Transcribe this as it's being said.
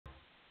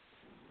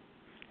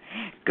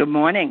Good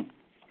morning.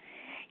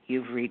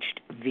 You've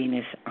reached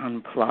Venus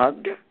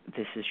Unplugged.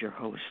 This is your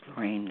host,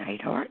 Llorraine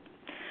Neithardt,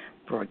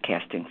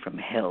 broadcasting from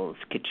Hell's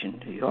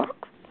Kitchen, New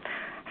York.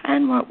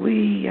 And what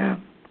we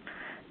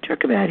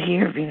talk about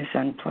here, Venus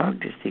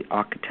Unplugged, is the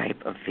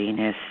archetype of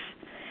Venus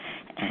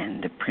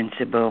and the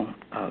principle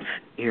of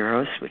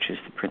Eros, which is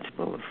the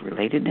principle of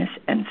relatedness,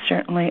 and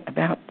certainly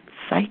about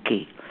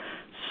psyche,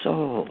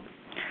 soul.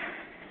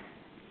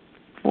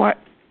 What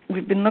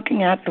we've been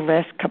looking at the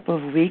last couple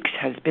of weeks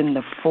has been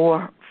the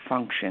four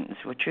functions,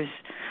 which is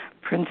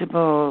a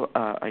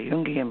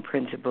Jungian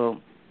principle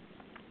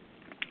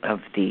of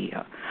the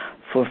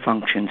four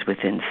functions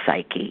within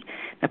psyche.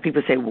 Now,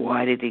 people say,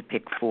 why did he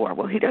pick four?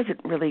 Well, he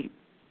doesn't really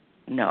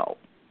know.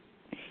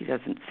 He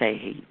doesn't say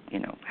he,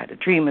 had a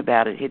dream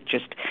about it.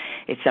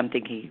 It's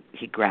something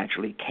he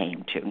gradually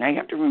came to. Now, you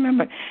have to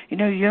remember,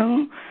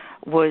 Jung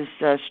was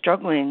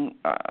struggling,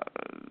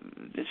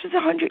 this was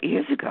 100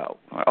 years ago,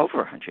 or over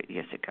 100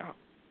 years ago.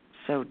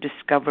 So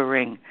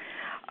discovering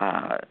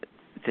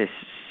this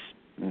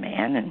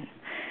man in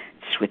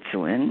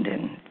Switzerland,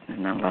 and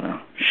not a lot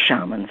of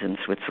shamans in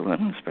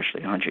Switzerland,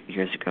 especially 100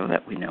 years ago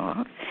that we know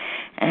of.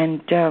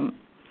 And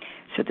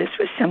so this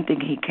was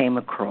something he came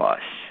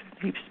across.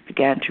 He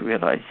began to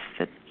realize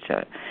that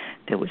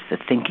there was the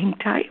thinking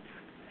type,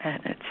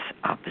 and its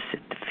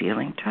opposite the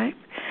feeling type,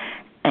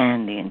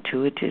 and the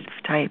intuitive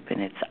type, and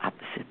its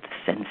opposite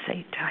the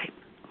sensate type.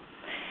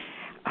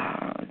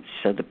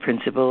 So the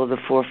principle of the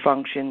four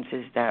functions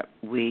is that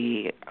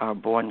we are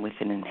born with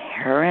an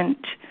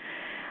inherent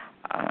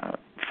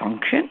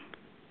function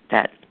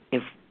that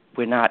if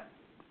we're not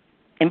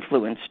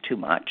influenced too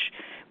much,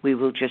 we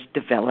will just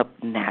develop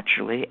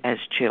naturally as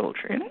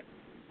children.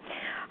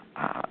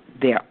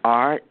 There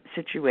are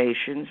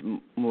situations,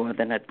 more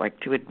than I'd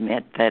like to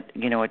admit, that,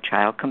 a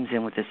child comes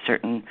in with a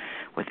certain,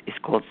 what is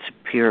called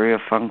superior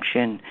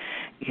function,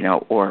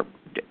 or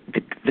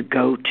the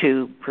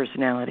go-to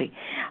personality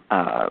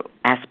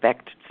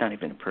aspect. It's not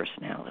even a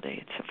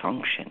personality; it's a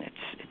function.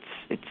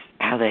 It's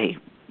how they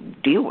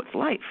deal with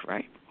life,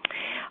 right?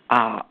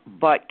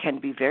 But can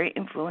be very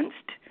influenced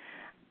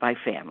by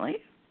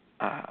family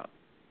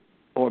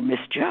or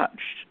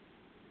misjudged.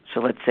 So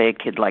let's say a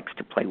kid likes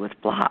to play with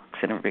blocks,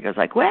 and everybody goes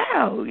like,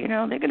 wow,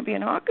 they're going to be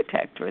an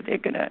architect, or they're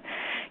going to,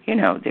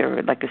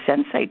 they're like a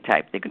sensei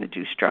type. They're going to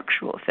do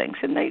structural things.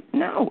 And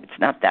no, it's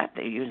not that.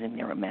 They're using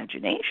their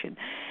imagination.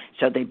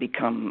 So they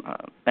become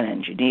an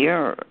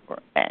engineer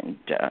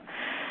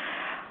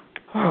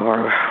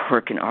or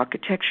work in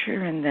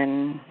architecture, and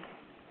then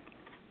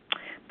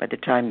by the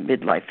time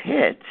midlife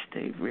hits,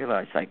 they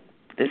realize, like,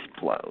 this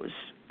blows.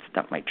 It's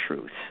not my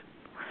truth.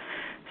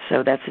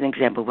 So that's an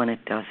example when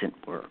it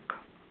doesn't work.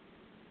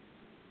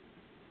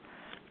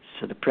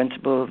 So the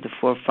principle of the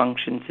four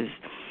functions is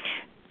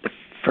the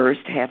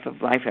first half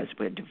of life as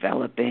we're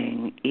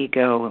developing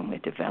ego and we're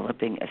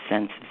developing a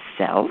sense of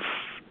self,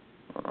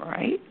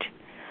 right?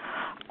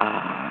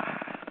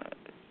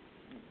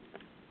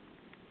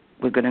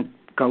 We're going to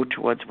go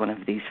towards one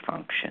of these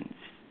functions.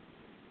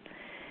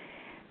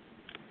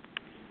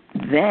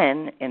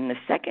 Then, in the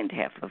second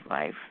half of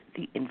life,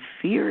 the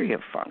inferior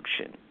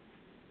function,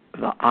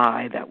 the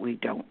I that we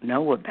don't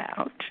know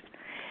about,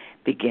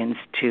 begins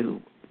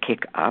to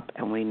kick up,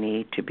 and we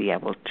need to be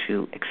able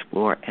to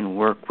explore and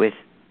work with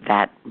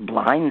that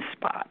blind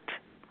spot.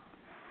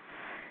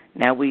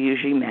 Now, we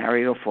usually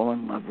marry or fall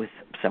in love with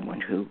someone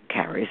who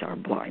carries our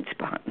blind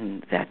spot,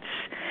 and that's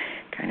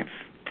kind of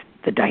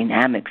the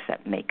dynamics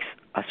that makes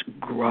us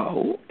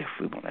grow if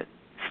we want to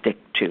stick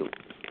to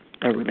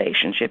a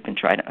relationship and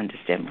try to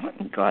understand what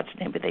in God's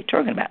name are they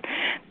talking about.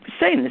 We're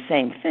saying the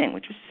same thing, we're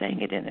just saying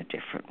it in a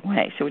different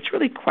way. So it's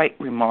really quite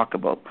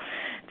remarkable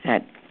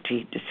that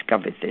he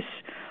discovered this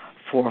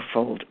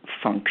fourfold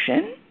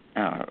function,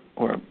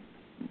 or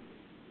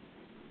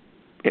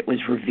it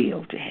was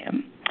revealed to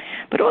him,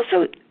 but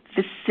also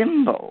the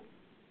symbol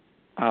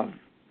of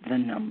the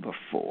number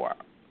 4.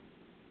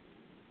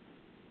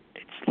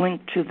 It's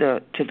linked to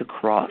the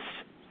cross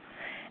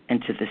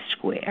and to the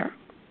square,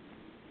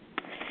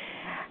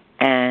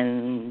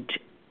 and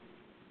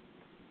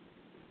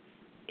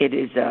it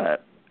is a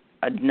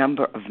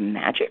number of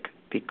magic,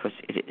 because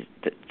it is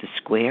the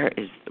square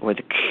is, or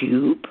the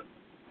cube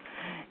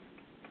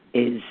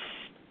is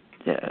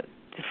the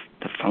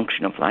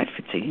function of life.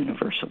 It's a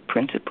universal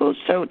principle.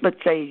 So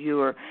let's say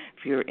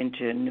if you're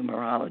into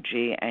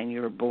numerology and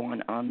you're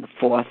born on the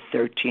 4th,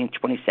 13th,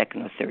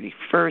 22nd, or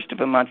 31st of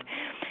a month,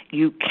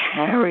 you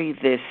carry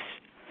this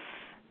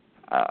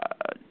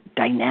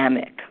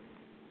dynamic.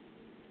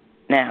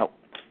 Now,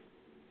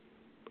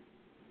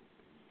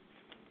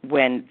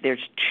 when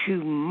there's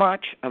too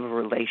much of a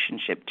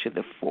relationship to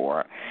the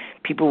 4,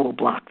 people will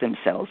block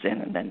themselves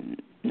in and then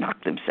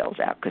knock themselves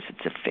out because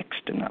it's a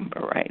fixed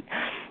number, right?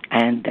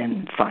 And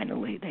then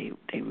finally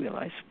they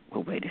realize,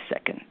 well, wait a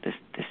second, this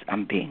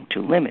I'm being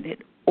too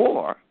limited.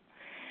 Or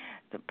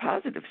the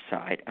positive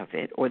side of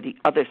it, or the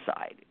other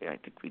side. I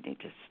think we need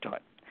to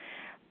start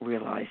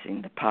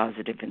realizing the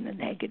positive and the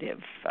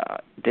negative.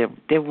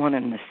 They're one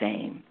and the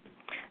same.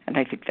 And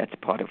I think that's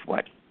part of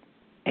what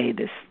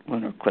this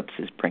lunar eclipse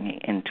is bringing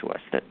into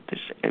us, that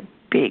there's a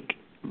big,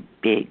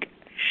 big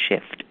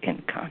shift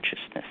in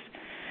consciousness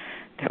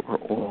that we're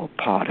all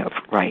part of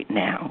right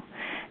now.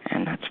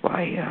 And that's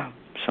why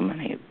so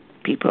many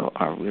people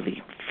are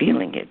really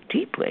feeling it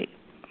deeply.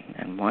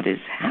 And what is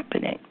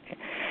happening?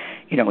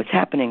 It's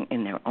happening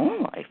in their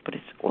own life, but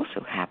it's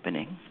also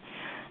happening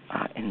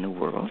in the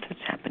world.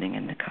 It's happening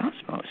in the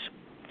cosmos.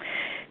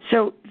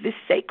 So this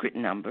sacred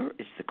number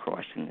is the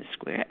cross in the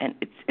square, and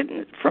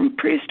from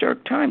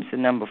prehistoric times, the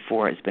number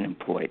 4 has been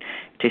employed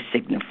to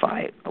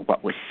signify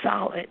what was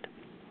solid,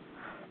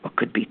 what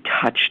could be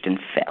touched and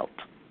felt.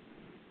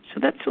 So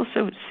that's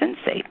also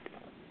sensate.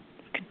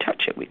 We could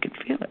touch it, we could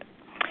feel it.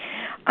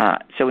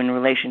 So in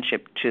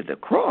relationship to the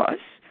cross,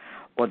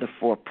 or the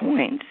 4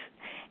 points,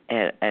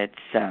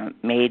 it's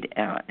made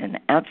an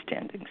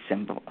outstanding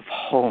symbol of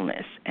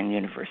wholeness and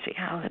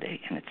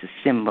universality, and it's a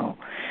symbol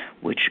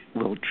which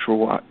will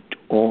draw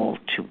all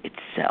to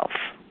itself.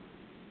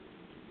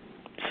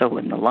 So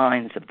when the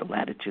lines of the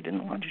latitude and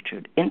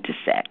longitude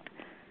intersect,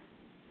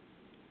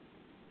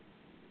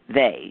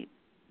 they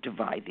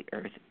divide the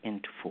earth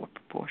into 4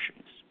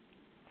 proportions.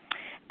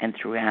 And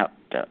throughout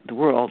the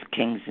world,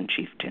 kings and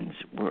chieftains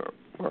were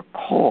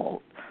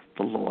called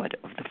the Lord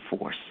of the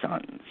 4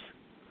 suns,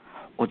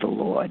 or the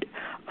Lord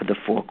of the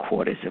 4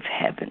 quarters of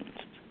heavens.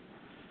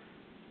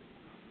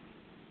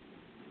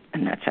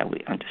 And that's how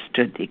we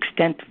understood the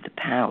extent of the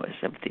powers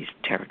of these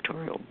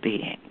territorial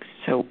beings.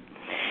 So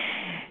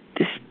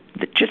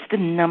just the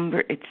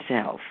number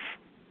itself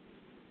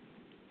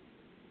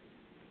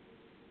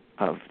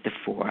of the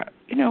 4,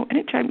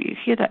 anytime you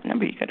hear that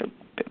number, you got to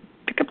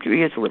pick up your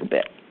ears a little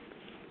bit,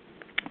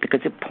 because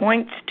it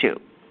points to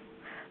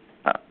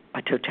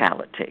a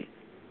totality.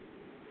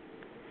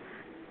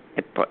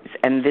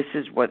 And this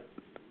is what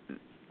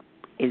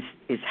is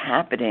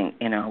happening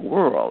in our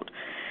world.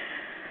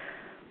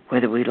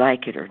 Whether we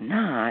like it or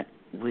not,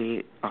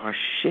 we are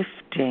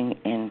shifting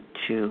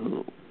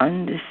into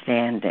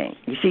understanding.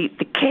 You see,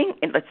 the king,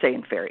 let's say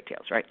in fairy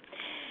tales, right?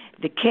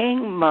 The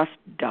king must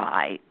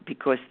die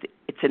because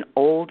it's an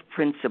old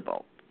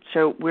principle.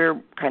 So we're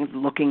kind of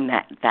looking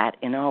at that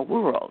in our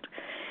world.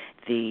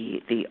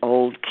 The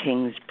old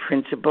king's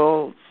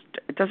principle,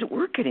 it doesn't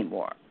work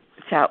anymore.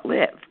 It's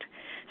outlived.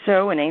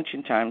 So in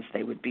ancient times,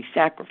 they would be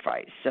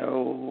sacrificed.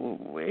 So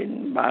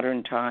in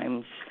modern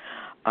times,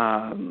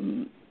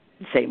 the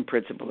same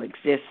principle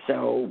exists.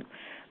 So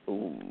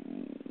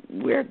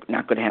we're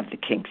not going to have the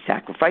king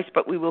sacrificed,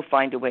 but we will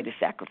find a way to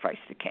sacrifice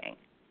the king,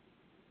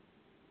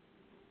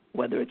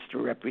 whether it's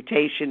through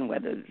reputation,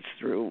 whether it's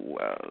through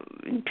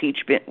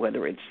impeachment,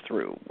 whether it's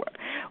through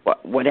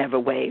whatever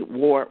way,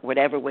 war,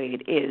 whatever way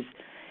it is,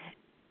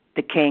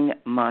 the king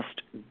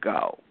must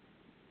go,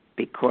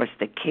 because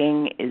the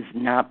king is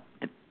not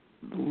the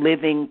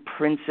living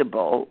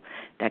principle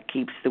that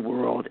keeps the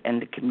world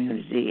and the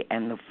community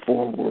and the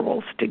 4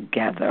 worlds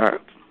together,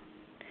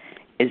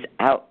 is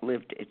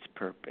outlived its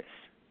purpose.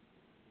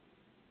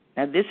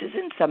 Now, this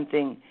isn't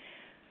something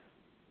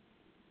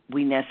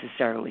we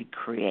necessarily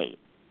create.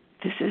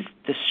 This is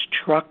the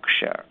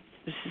structure.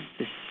 This is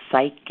the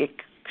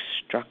psychic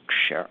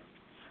structure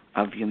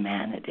of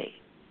humanity.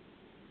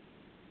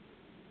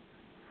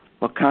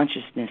 What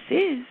consciousness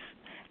is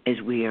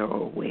we are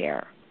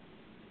aware.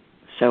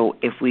 So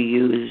if we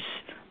use,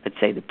 let's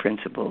say, the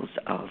principles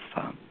of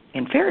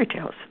in fairy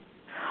tales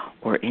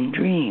or in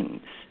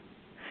dreams,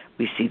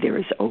 we see there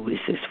is always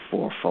this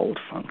 4-fold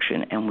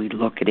function, and we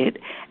look at it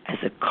as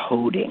a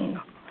coding.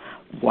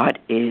 What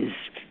is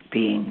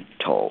being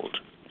told?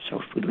 So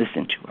if we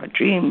listen to our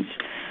dreams,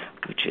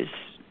 which is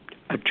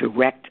a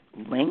direct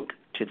link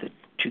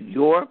to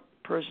your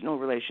personal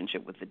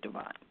relationship with the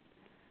divine.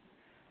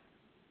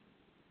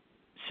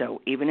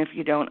 So even if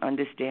you don't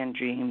understand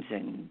dreams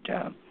and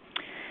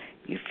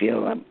you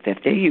feel that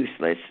they're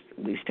useless,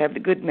 at least have the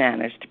good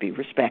manners to be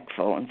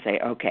respectful and say,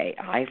 okay,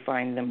 I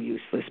find them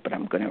useless, but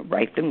I'm going to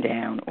write them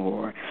down,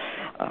 or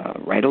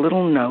write a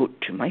little note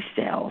to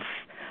myself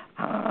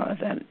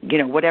that,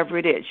 whatever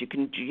it is.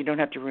 You don't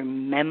have to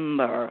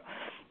remember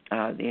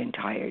the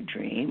entire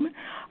dream,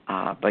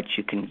 but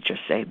you can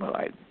just say, well,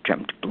 I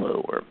dreamt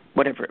blue, or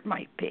whatever it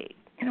might be.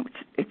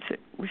 It's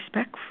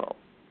respectful,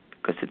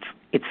 because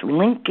it's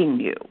linking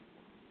you.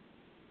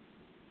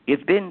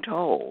 You've been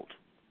told.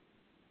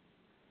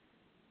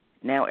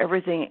 Now,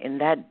 everything in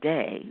that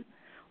day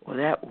or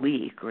that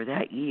week or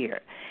that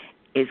year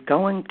is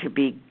going to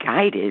be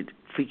guided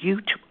for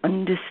you to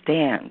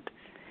understand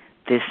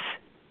this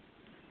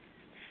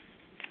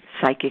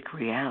psychic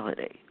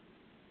reality.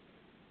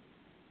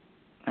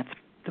 That's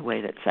the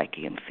way that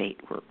psyche and fate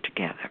work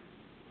together.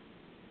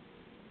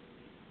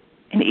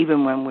 And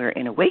even when we're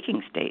in a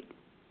waking state,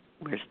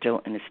 we're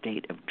still in a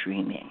state of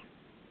dreaming.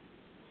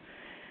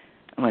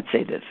 And let's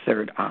say the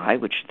third eye,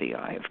 which is the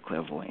eye of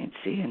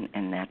clairvoyancy,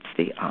 and that's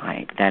the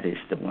eye, that is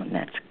the one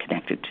that's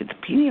connected to the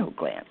pineal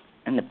gland.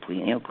 And the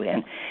pineal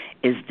gland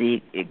is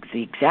the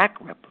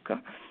exact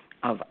replica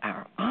of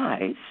our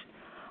eyes,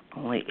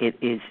 only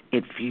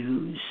it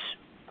views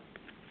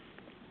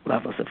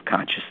levels of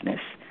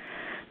consciousness,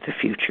 the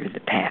future, the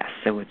past.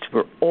 So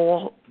we're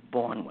all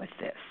on with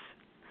this.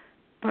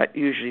 But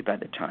usually by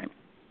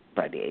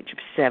the age of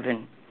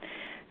 7,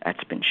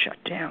 that's been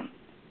shut down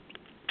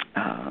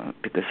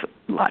because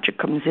logic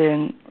comes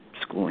in,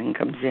 schooling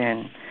comes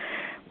in.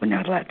 We're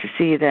not allowed to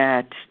see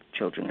that.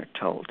 Children are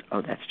told,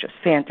 oh, that's just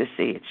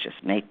fantasy, it's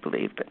just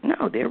make-believe. But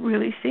no, they're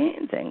really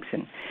seeing things.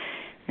 And,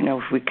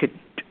 if we could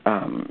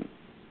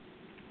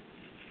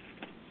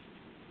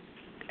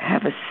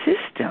have a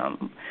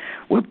system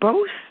where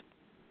both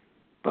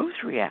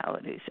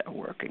realities are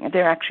working, and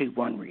they're actually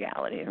one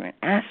reality or an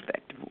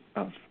aspect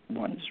of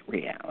one's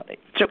reality.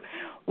 So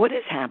what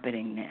is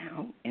happening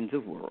now in the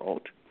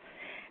world,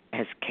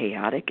 as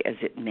chaotic as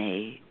it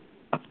may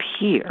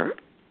appear,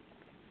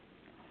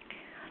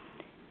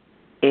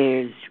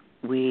 is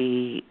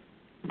we,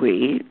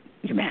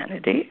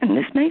 humanity, and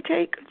this may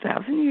take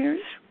 1,000 years,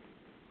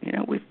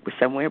 we're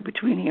somewhere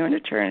between here and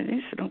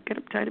eternity, so don't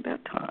get uptight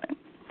about time.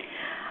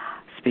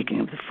 Speaking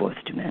of the fourth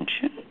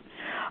dimension,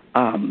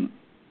 and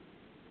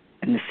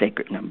the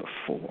sacred number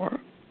 4,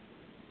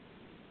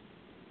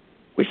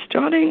 we're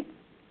starting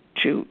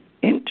to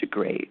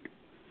integrate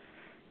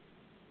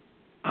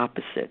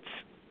opposites.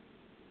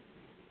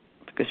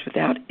 Because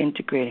without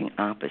integrating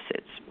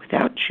opposites,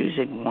 without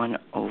choosing one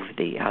over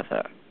the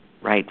other,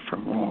 right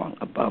from wrong,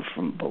 above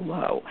from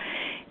below,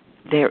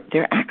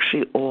 they're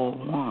actually all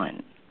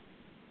one.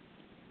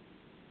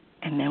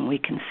 And then we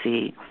can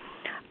see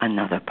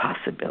another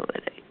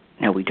possibility.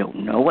 Now, we don't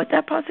know what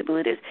that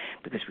possibility is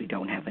because we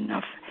don't have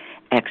enough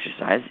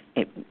exercise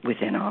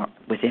within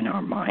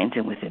our minds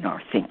and within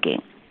our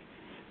thinking.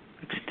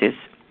 Because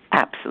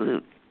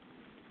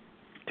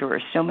there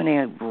are so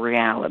many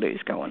realities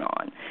going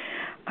on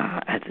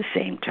at the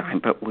same time,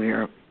 but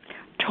we're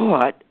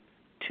taught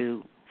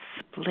to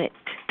split.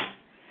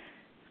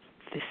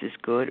 This is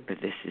good or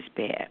this is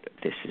bad.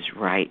 This is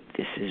right,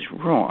 this is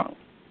wrong.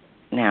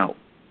 Now,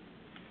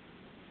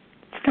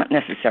 it's not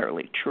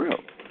necessarily true.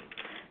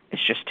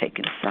 It's just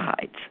taking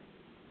sides.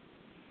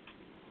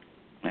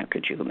 Now,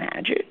 could you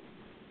imagine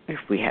if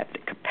we had the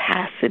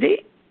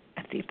capacity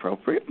at the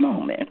appropriate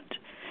moment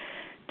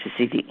to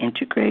see the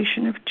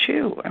integration of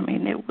two? I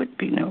mean, there would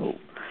be no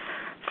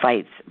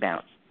fights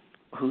about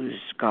whose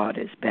God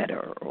is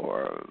better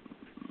or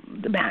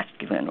the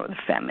masculine or the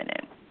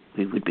feminine.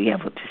 We would be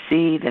able to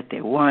see that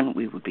they're one.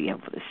 We would be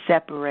able to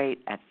separate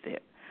at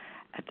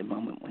the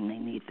moment when they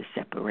need the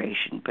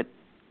separation. But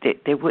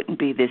there wouldn't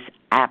be this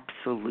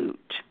absolute.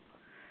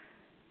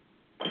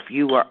 If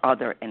you are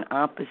other and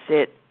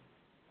opposite,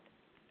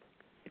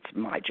 it's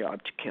my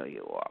job to kill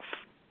you off.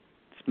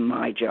 It's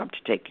my job to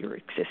take your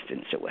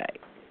existence away.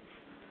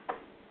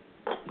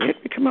 Where did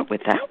we come up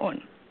with that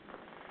one?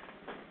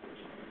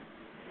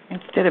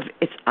 Instead of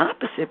it's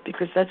opposite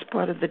because that's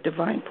part of the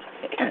divine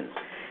plan.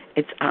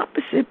 It's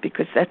opposite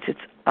because that's its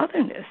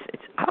otherness.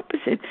 It's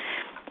opposite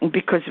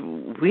because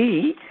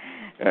we,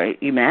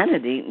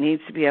 humanity,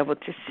 needs to be able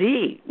to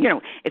see.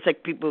 It's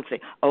like people say,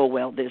 oh,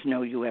 well, there's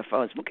no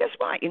UFOs. Well, guess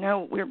what?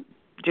 We're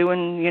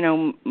doing,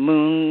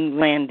 moon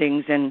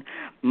landings and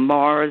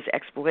Mars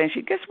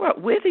exploration. Guess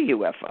what? We're the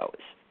UFOs.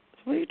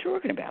 What are you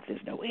talking about? There's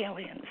no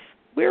aliens.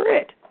 We're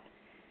it.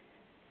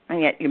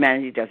 And yet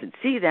humanity doesn't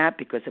see that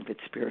because of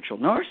its spiritual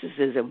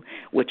narcissism,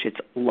 which it's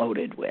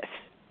loaded with.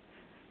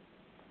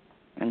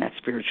 And that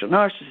spiritual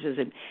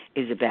narcissism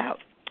is about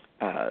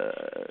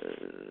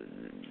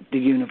the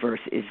universe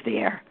is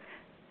there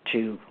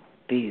to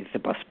be the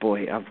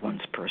busboy of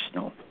one's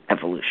personal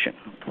evolution.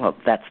 Well,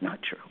 that's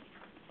not true.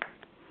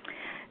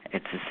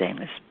 It's the same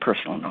as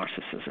personal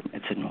narcissism.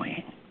 It's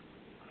annoying.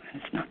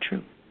 And it's not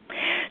true.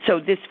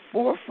 So this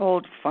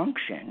fourfold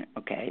function,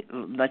 okay,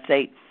 let's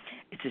say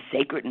it's a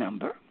sacred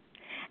number.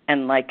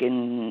 And like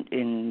in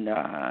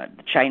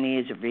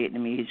Chinese or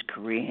Vietnamese,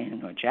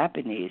 Korean or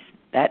Japanese,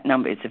 that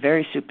number, it's a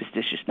very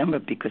superstitious number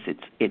because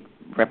it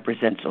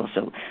represents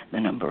also the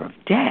number of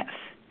death.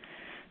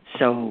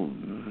 So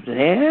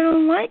they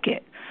don't like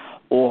it.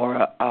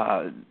 Or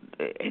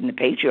in the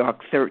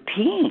patriarch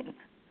 13,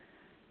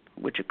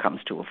 which it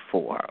comes to a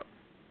 4.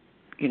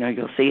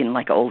 You'll see in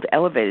like old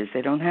elevators,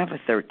 they don't have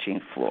a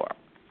 13th floor.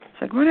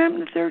 It's like, what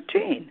happened to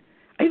 13?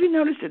 I even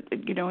noticed that,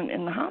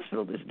 in the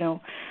hospital, there's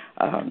no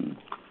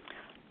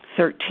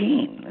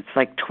 13. It's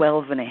like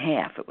 12 and a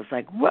half. It was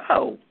like,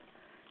 whoa.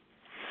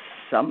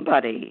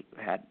 Somebody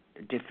had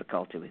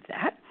difficulty with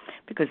that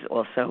because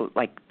also,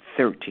 like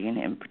 13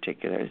 in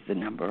particular is the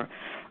number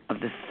of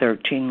the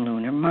 13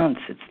 lunar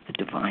months. It's the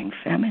divine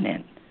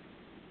feminine.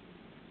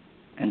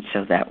 And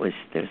so there's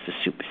a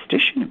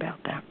superstition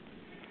about that.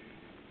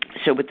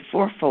 So with the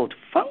fourfold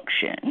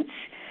functions,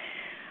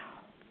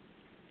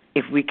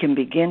 if we can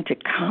begin to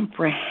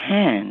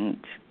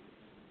comprehend,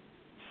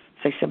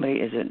 say somebody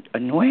is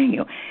annoying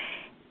you,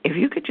 if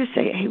you could just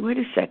say, hey, wait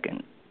a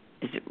second,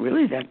 is it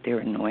really that they're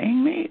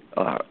annoying me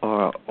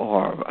or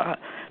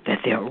that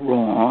they're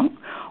wrong?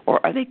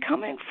 Or are they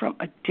coming from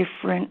a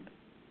different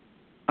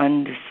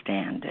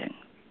understanding?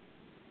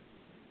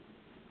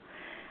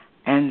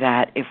 And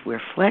that if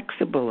we're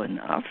flexible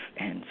enough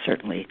and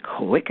certainly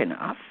quick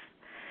enough,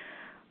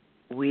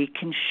 we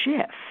can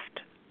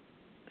shift.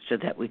 so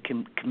that we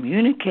can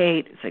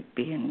communicate. It's like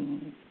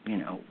being,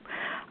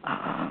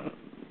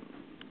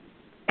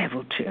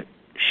 able to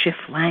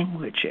shift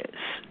languages.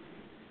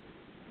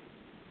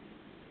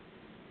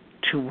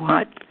 To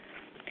what?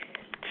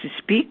 To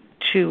speak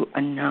to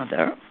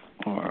another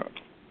or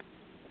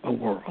a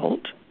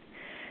world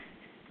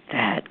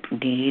that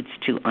needs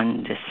to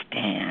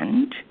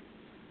understand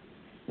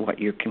what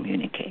you're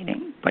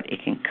communicating, but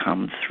it can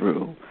come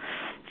through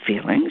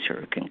feelings, or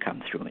it can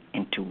come through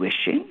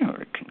intuition,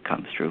 or it can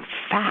come through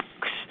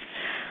facts,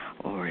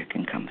 or it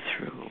can come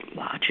through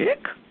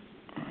logic.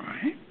 All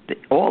right?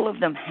 All of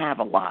them have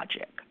a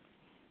logic,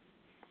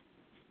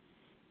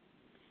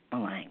 a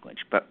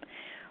language, but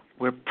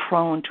we're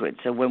prone to it.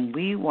 So when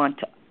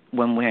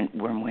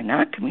we're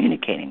not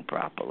communicating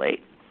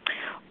properly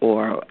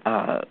or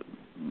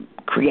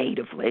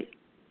creatively,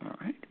 all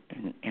right,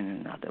 in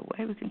another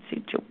way, we can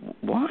see,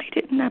 why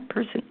didn't that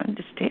person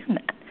understand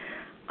that?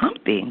 I'm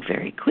being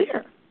very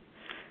clear.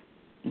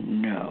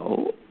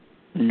 No,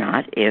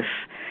 not if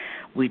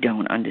we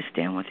don't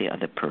understand what the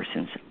other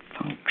person's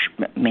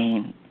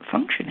main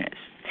function is.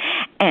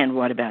 And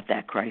what about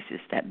that crisis,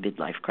 that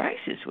midlife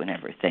crisis, when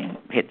everything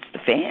hits the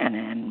fan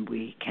and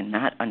we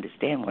cannot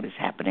understand what is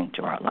happening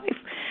to our life?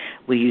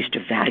 We used to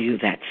value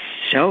that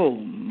so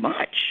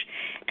much,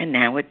 and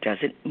now it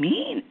doesn't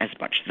mean as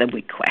much. Then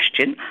we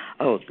question,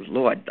 oh,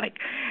 Lord,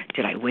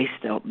 did I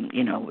waste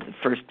the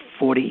first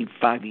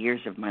 45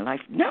 years of my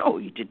life? No,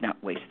 you did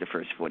not waste the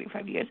first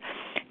 45 years.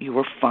 You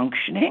were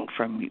functioning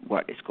from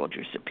what is called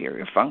your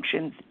superior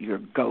functions, your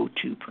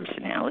go-to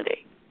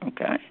personality,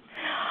 okay?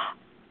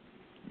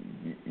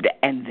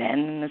 And then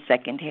in the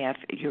second half,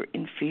 your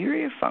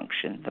inferior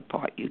function, the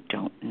part you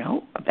don't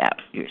know about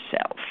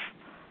yourself.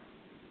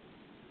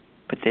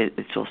 But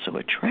it's also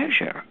a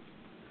treasure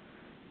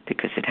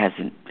because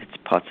it's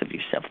parts of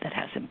yourself that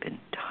hasn't been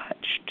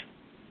touched.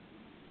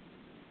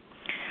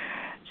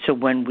 So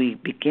when we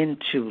begin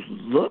to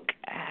look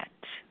at,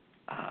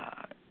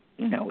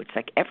 it's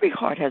like every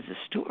heart has a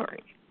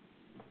story.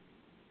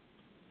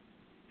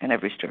 And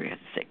every story has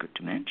a sacred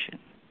dimension.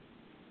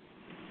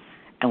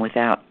 And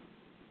without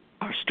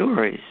our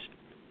stories,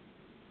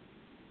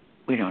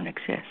 we don't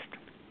exist.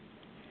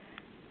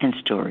 And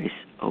stories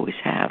always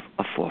have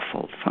a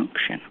fourfold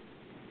function,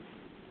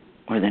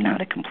 or they're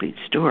not a complete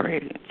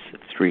story. It's a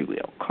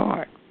three-wheel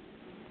car.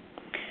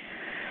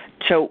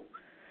 So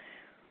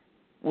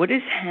what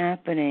is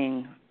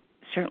happening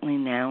certainly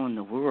now in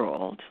the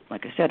world,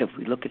 like I said, if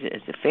we look at it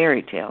as a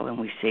fairy tale and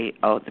we say,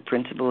 the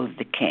principle of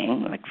the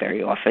king, like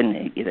very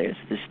often there's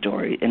the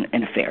story in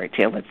a fairy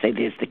tale, let's say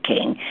there's the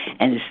king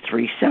and his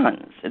three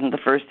sons. And the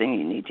first thing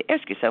you need to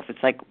ask yourself,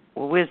 it's like,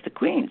 well, where's the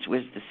queens?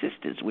 Where's the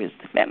sisters? Where's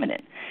the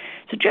feminine?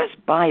 So just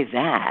by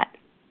that,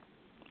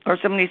 or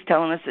somebody's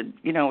telling us,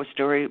 a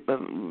story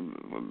of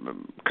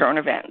current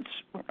events,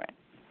 all right?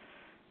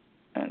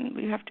 And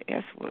we have to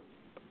ask,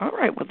 all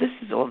right, well, this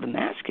is all the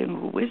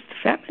masculine, well, where's the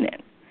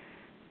feminine?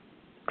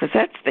 Because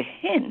that's the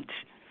hint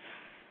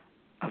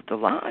of the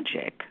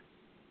logic.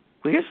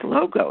 Where's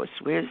logos?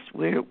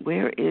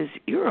 Where is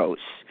eros?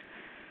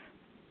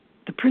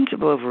 The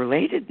principle of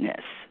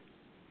relatedness.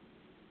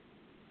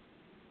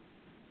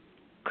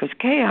 Because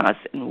chaos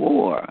and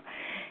war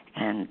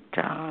and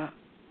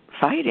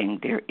fighting,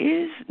 there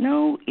is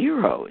no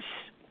eros.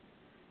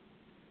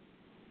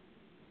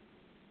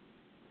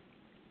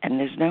 And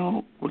there's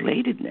no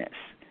relatedness.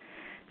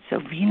 So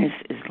Venus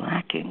is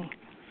lacking.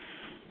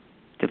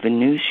 The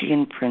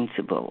Venusian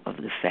principle of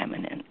the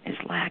feminine is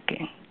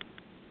lacking.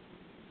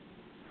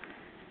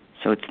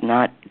 So it's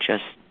not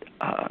just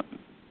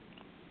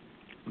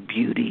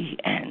beauty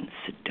and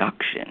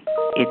seduction.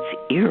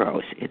 It's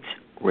eros, it's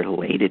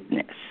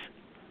relatedness.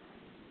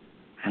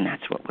 And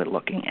that's what we're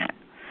looking at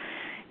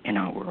in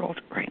our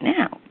world right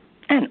now.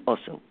 And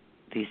also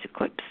these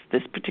eclipses,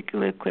 this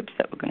particular eclipse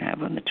that we're going to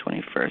have on the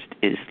 21st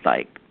is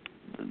like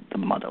the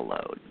mother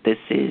lode. This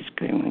is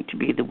going to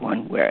be the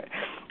one where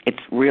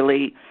it's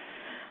really,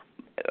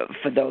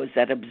 for those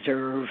that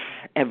observe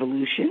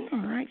evolution, all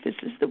right, this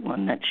is the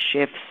one that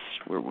shifts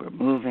where we're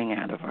moving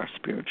out of our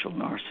spiritual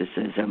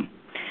narcissism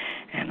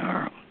and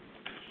our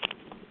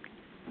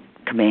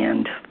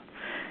command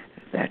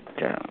that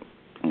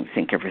we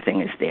think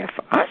everything is there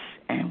for us,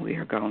 and we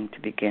are going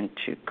to begin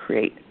to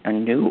create a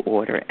new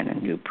order and a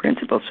new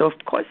principle. So, of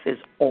course, there's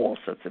all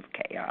sorts of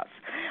chaos.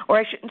 Or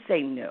I shouldn't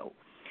say new,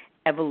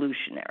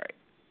 evolutionary.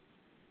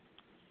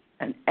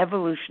 An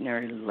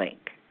evolutionary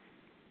link.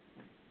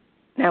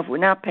 Now, if we're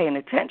not paying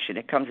attention,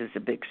 it comes as a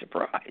big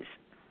surprise.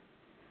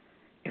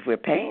 If we're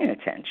paying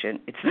attention,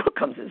 it still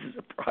comes as a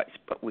surprise,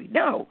 but we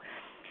know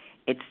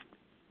it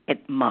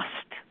must.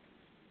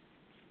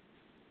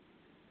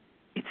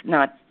 It's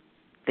not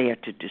there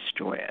to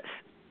destroy us.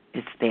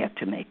 It's there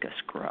to make us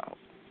grow.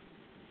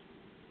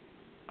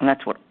 And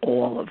that's what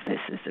all of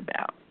this is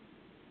about.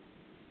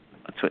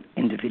 That's what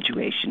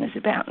individuation is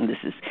about. And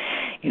this is,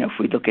 if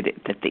we look at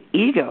it, that the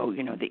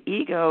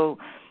ego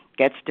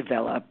gets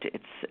developed.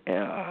 It's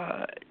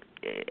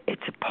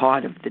a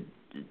part of the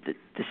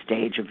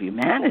stage of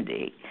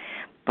humanity,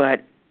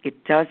 but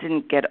it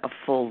doesn't get a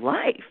full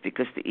life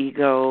because the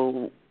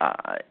ego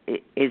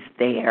is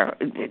there.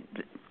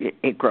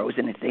 It grows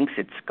and it thinks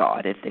it's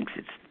God. It thinks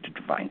it's the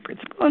divine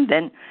principle. And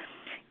then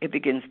it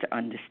begins to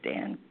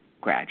understand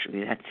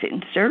gradually that's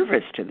in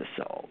service to the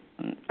soul.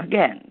 And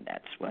again,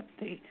 that's what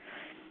the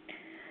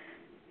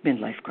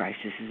midlife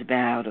crisis is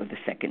about, or the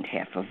second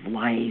half of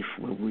life,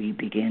 where we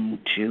begin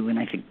to, and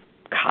I think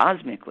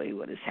cosmically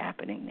what is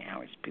happening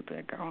now is people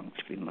are going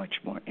to be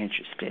much more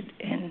interested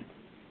in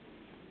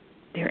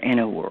their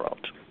inner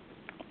world,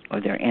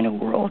 or their inner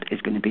world is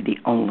going to be the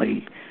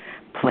only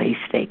place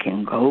they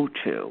can go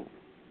to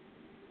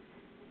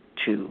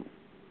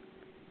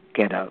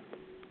get a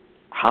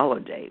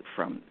holiday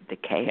from the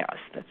chaos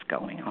that's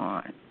going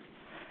on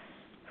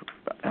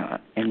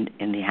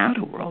in the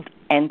outer world.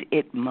 And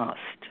it must.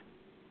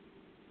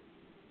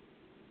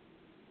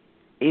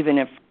 Even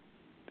if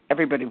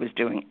everybody was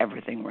doing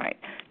everything right,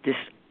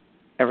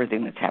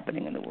 everything that's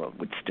happening in the world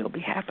would still be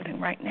happening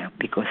right now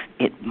because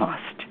it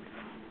must.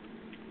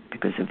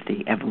 Because of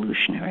the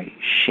evolutionary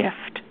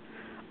shift,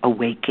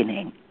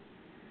 awakening.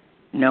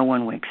 No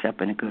one wakes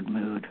up in a good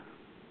mood.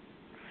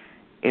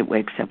 It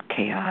wakes up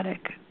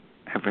chaotic.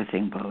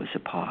 Everything blows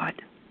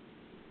apart.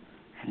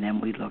 And then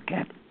we look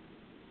at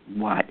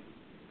what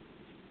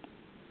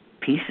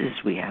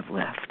pieces we have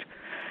left.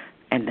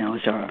 And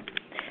those are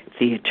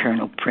the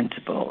eternal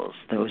principles.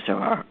 Those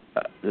are,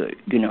 the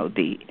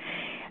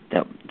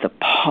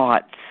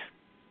parts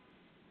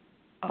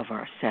of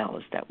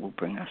ourselves that will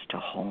bring us to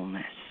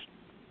wholeness.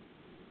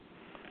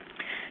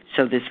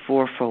 So this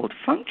fourfold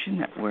function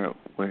that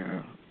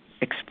we're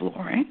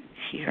exploring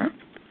here,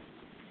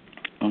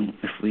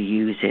 if we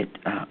use it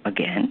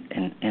again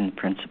in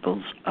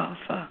principles of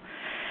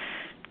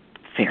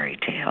fairy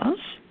tales,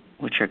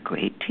 which are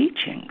great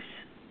teachings.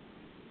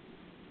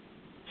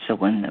 So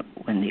when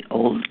the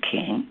old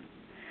king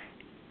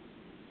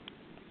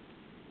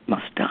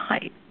must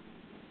die,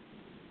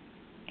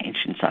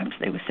 ancient times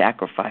they were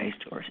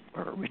sacrificed, or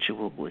a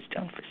ritual was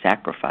done for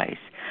sacrifice,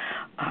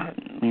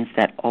 means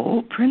that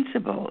old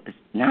principle is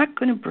not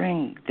going to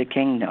bring the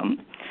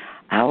kingdom,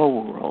 our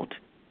world,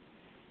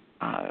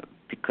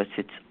 because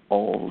it's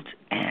old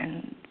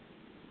and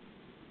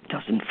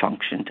doesn't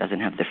function, doesn't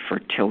have the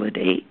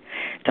fertility,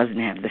 doesn't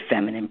have the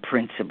feminine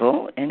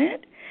principle in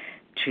it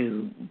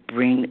to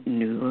bring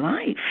new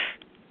life.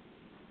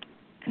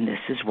 And this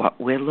is what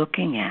we're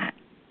looking at.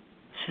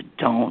 So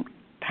don't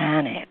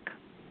panic.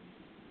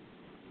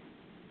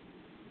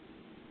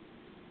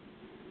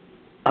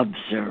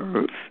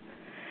 Observe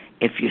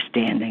if you're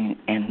standing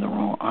on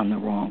the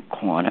wrong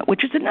corner,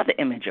 which is another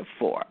image of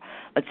four.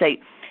 Let's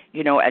say,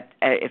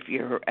 if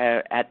you're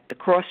at the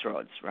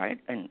crossroads, right,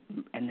 and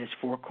there's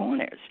four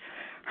corners.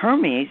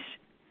 Hermes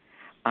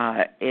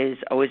is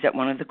always at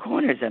one of the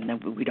corners, and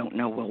then we don't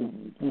know, well,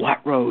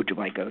 what road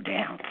do I go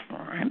down,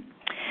 all right?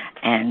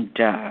 And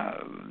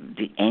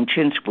the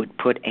ancients would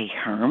put a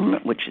herm,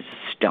 which is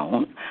a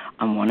stone,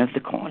 on one of the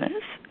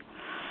corners,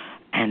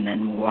 and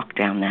then walk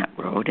down that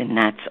road. And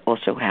that's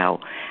also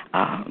how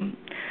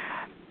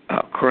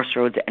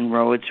crossroads and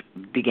roads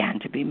began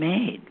to be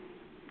made,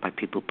 by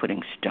people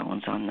putting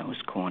stones on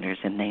those corners,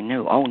 and they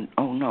knew, oh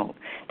no,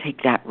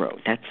 take that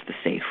road. That's the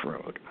safe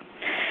road.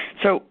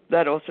 So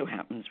that also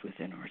happens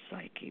within our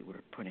psyche.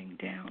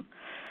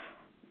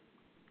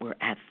 We're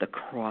at the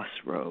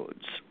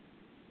crossroads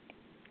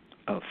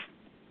of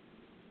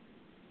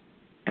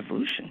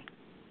evolution.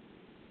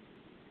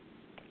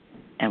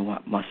 And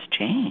what must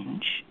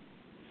change,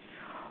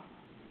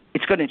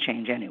 it's going to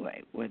change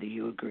anyway, whether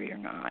you agree or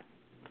not,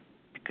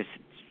 because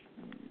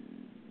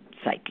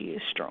psyche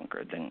is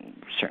stronger than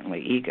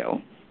certainly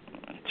ego,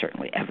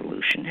 certainly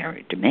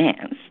evolutionary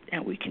demands,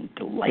 and we can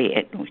delay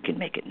it and we can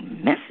make it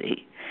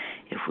messy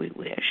if we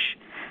wish,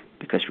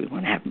 because we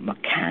want to have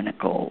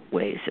mechanical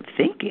ways of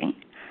thinking,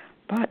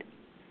 but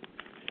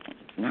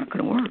it's not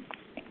going to work.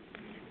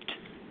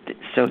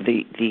 So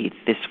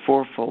this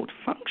fourfold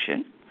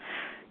function,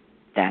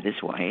 that is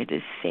why it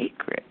is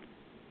sacred.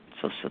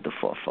 It's also the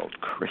fourfold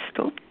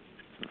crystal,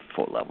 the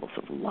four levels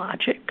of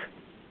logic,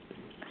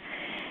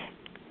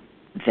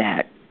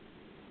 that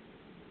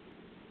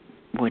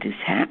what is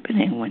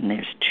happening when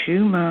there's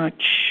too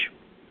much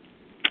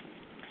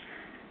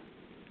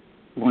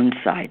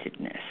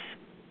one-sidedness,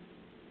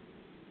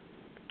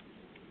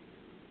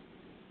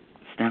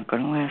 it's not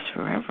going to last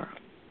forever.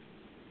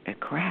 It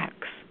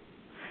cracks.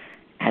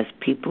 As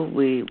people,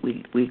 we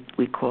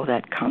call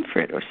that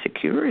comfort or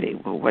security.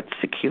 Well, what's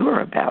secure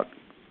about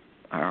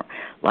our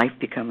life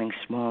becoming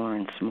smaller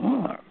and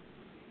smaller?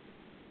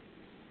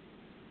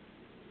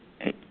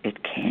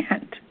 It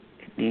can't.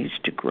 It needs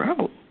to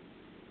grow.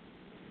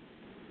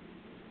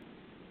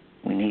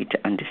 We need to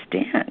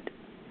understand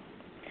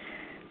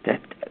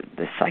that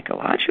the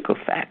psychological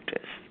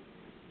factors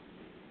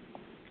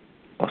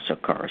also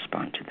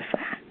correspond to the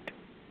fact.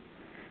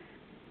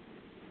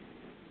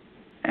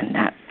 And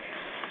that,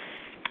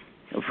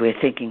 if we're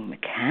thinking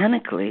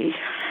mechanically,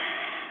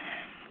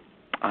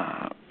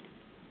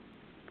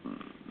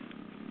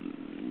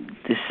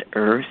 this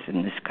earth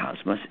and this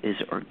cosmos is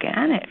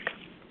organic.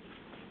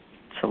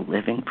 a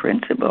living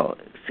principle.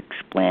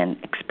 It's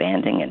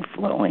expanding and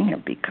flowing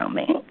and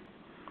becoming.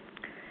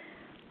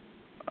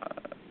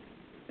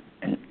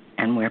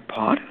 And we're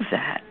part of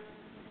that.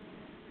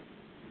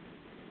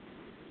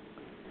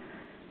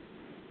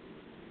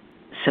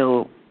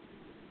 So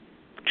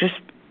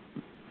just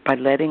by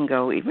letting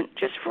go, even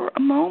just for a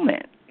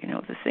moment,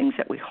 the things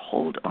that we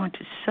hold on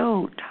to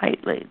so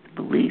tightly,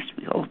 the beliefs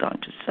we hold on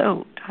to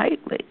so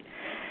tightly,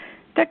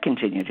 that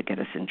continue to get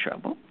us in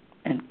trouble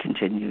and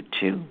continue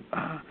to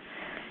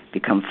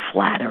become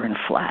flatter and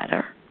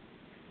flatter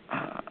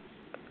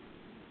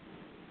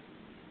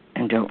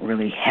and don't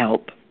really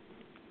help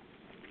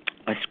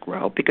us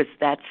grow, because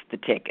that's the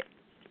ticket.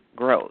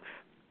 Growth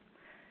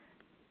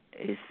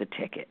is the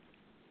ticket.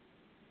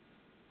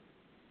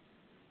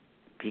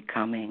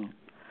 Becoming,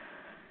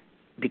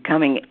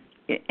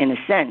 in a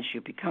sense,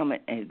 you become,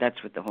 and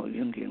that's what the whole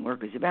Jungian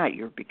work is about.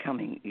 You're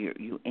becoming,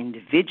 you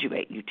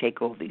individuate. You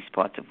take all these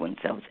parts of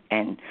oneself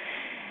and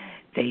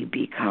they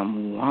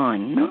become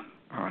one,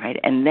 all right?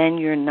 And then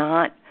you're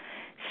not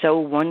so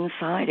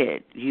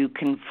one-sided. You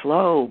can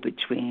flow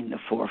between the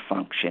four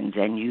functions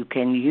and you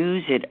can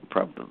use it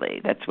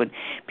appropriately. That's when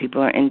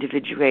people are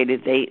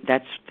individuated.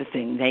 That's the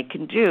thing they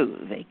can do.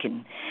 They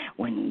can,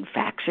 when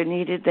facts are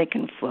needed, they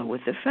can flow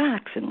with the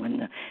facts. And when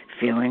the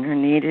feeling are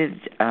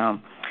needed,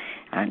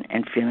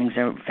 and feelings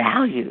are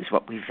values,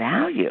 what we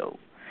value.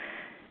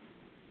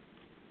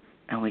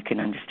 And we can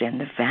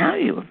understand the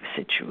value of a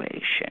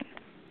situation.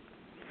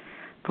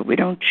 But we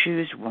don't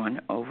choose one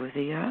over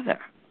the other.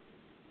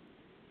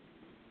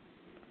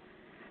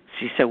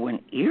 See, so when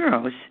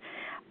Eros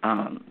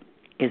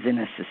is in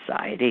a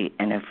society,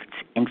 and if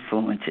it's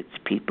influence its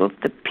people,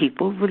 the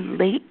people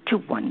relate to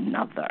one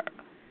another.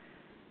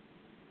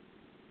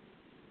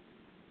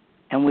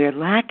 And we're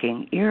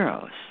lacking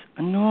Eros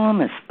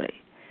enormously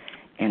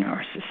in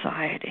our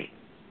society.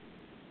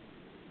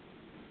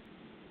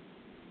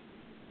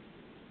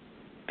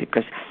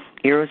 Because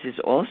Eros is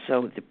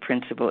also the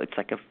principle. It's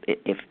like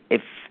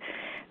if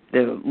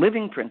the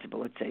living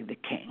principle, let's say the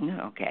king,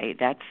 okay,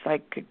 that's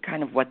like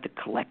kind of what the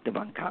collective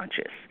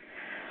unconscious,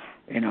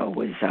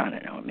 was, I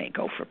don't know, it may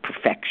go for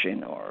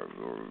perfection or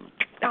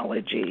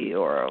technology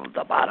or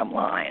the bottom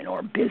line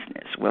or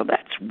business. Well,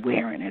 that's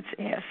wearing its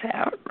ass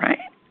out, right?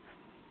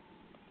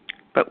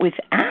 But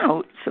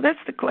without, so that's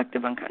the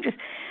collective unconscious.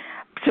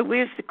 So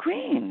where's the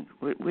queen?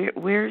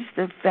 Where's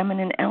the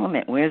feminine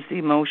element? Where's the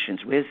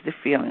emotions? Where's the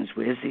feelings?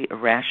 Where's the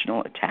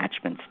irrational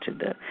attachments to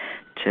the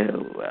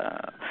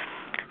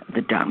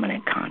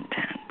dominant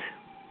content?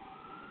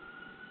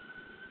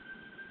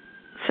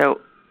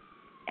 So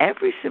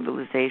every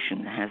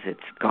civilization has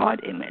its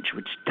God image,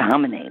 which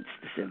dominates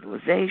the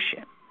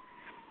civilization.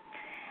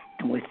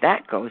 And with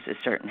that goes a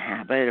certain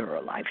habit or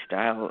a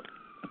lifestyle,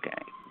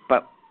 okay.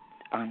 But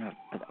on a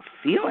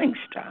feeling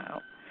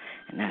style,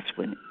 and that's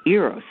when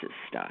Eros'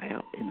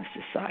 style in the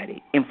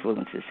society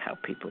influences how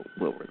people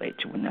will relate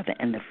to one another.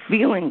 And the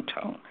feeling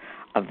tone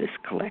of this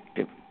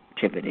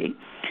collectivity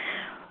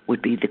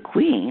would be the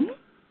queen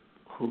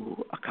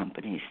who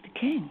accompanies the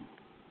king.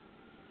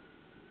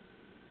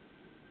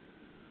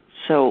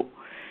 So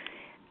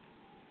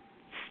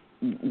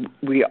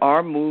we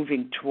are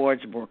moving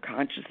towards more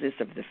consciousness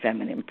of the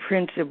feminine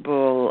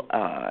principle.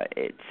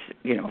 It's,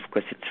 of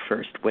course, its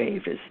first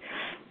wave is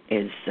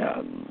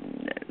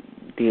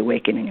the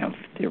awakening of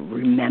the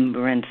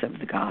remembrance of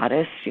the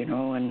goddess,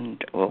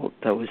 and all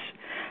those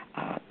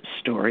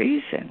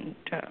stories and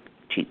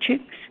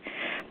teachings.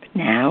 But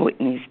now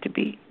it needs to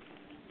be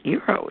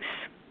Eros,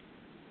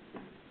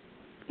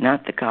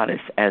 not the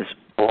goddess as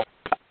all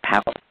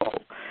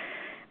powerful.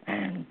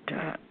 And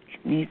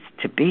it needs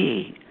to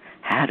be,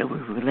 how do we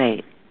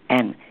relate?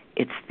 And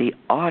it's the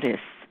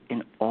artists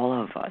in all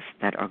of us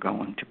that are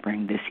going to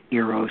bring this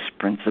Eros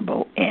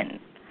principle in.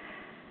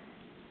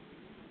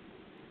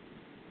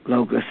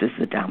 Logos is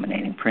the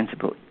dominating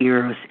principle.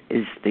 Eros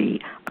is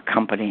the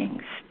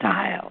accompanying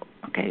style.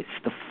 Okay,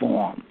 it's the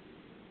form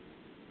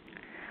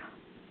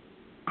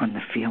on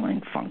the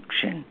feeling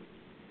function.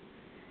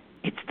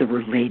 It's the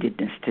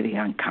relatedness to the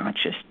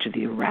unconscious, to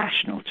the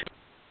irrational, to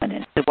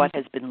what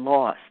has been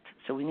lost.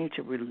 So we need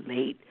to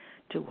relate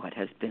to what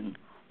has been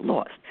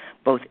lost,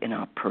 both in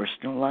our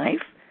personal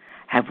life.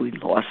 Have we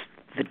lost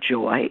the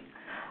joy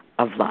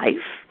of life?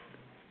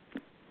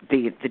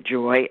 The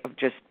joy of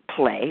just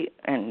play,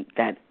 and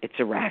that it's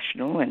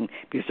irrational, and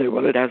you say,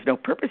 well, it has no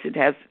purpose. It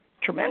has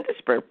tremendous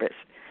purpose.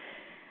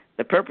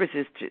 The purpose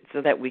is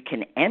so that we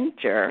can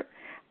enter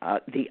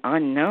the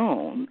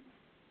unknown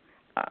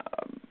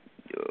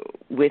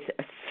with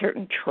a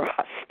certain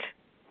trust.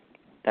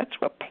 That's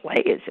what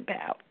play is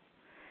about.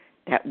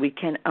 That we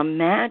can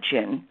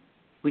imagine,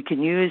 we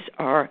can use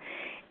our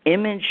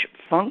image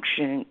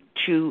function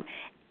to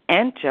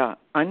enter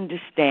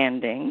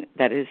understanding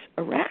that is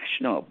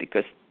irrational,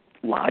 because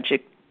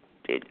logic,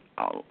 it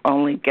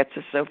only gets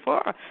us so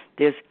far.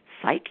 There's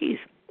Psyche's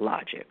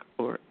logic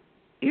or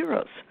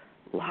Eros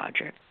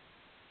logic.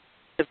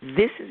 So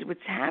this is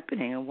what's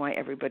happening, and why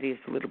everybody is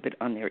a little bit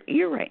on their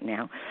ear right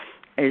now,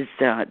 is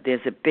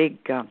there's a big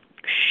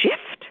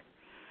shift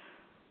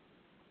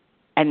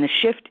And the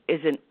shift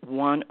isn't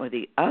one or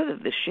the other.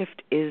 The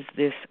shift is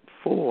this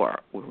four,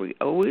 where we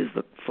always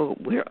look for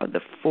where are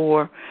the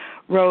four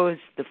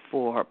roads, the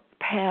four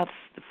paths,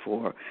 the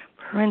four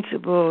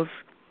principles.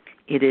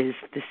 It is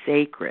the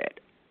sacred.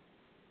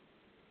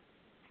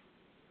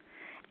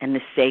 And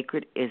the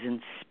sacred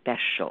isn't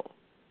special.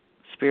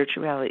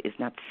 Spirituality is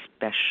not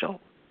special.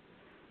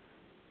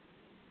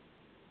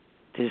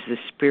 There's the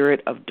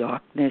spirit of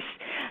darkness,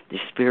 the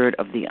spirit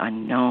of the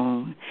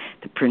unknown,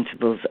 the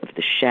principles of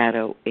the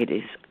shadow. It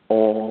is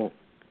all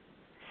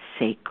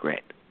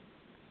sacred.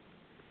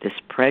 This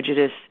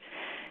prejudice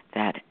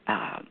that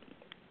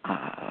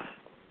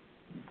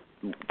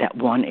that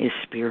one is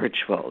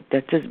spiritual,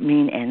 that doesn't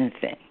mean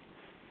anything.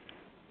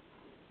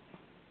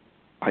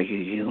 Are you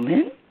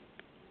human?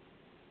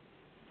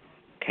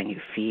 Can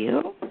you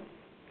feel?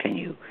 Can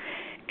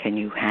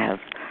you have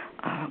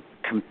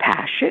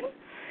compassion?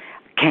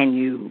 Can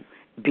you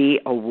be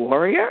a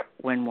warrior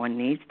when one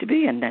needs to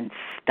be and then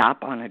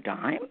stop on a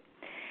dime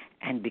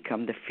and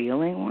become the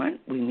feeling one?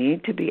 We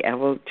need to be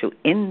able to,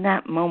 in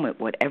that moment,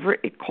 whatever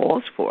it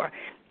calls for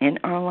in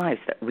our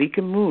lives, that we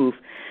can move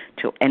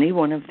to any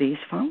one of these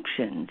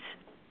functions.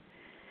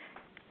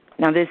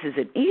 Now, this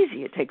isn't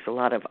easy. It takes a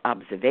lot of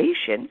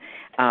observation,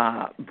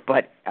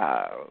 but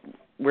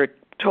we're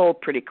told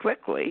pretty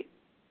quickly,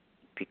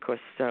 because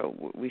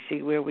we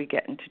see where we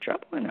get into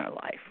trouble in our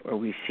life, or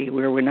we see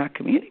where we're not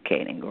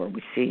communicating, or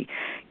we see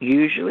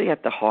usually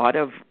at the heart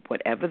of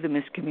whatever the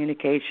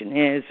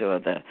miscommunication is, or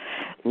the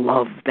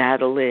love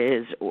battle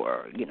is,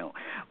 or,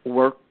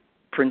 work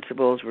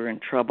principles, we're in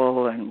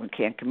trouble and we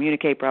can't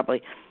communicate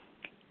properly.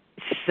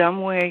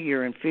 Somewhere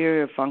your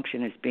inferior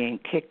function is being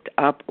kicked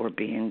up or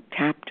being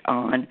tapped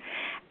on,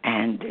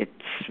 and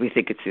we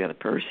think it's the other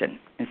person,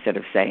 instead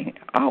of saying,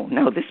 oh,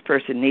 no, this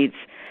person needs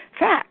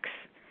facts.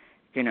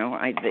 They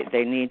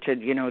need to,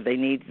 they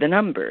need the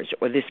numbers,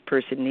 or this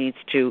person needs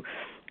to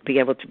be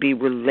able to be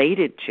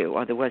related to,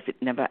 otherwise it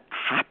never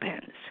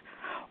happens.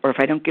 Or if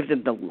I don't give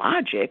them the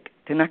logic,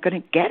 they're not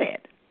going to get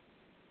it.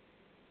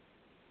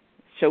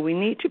 So we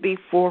need to be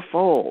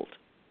fourfold.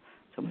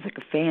 It's almost like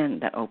a fan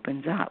that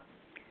opens up.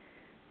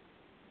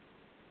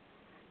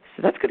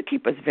 So that's going to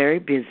keep us very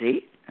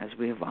busy as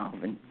we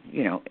evolve in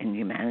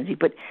humanity.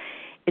 But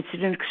it's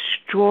an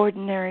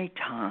extraordinary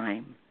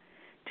time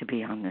to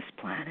be on this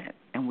planet,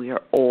 and we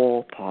are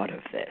all part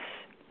of this.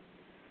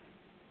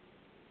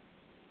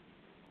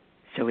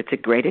 So it's a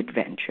great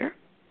adventure,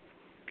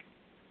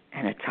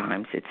 and at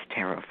times it's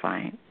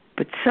terrifying,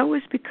 but so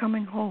is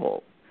becoming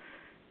whole.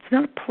 It's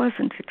not a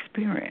pleasant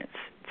experience.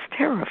 It's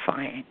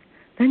terrifying.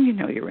 Then you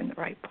know you're in the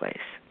right place.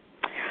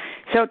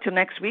 So till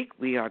next week,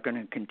 we are going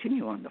to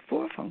continue on the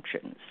four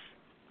functions.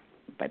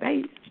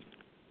 Bye-bye.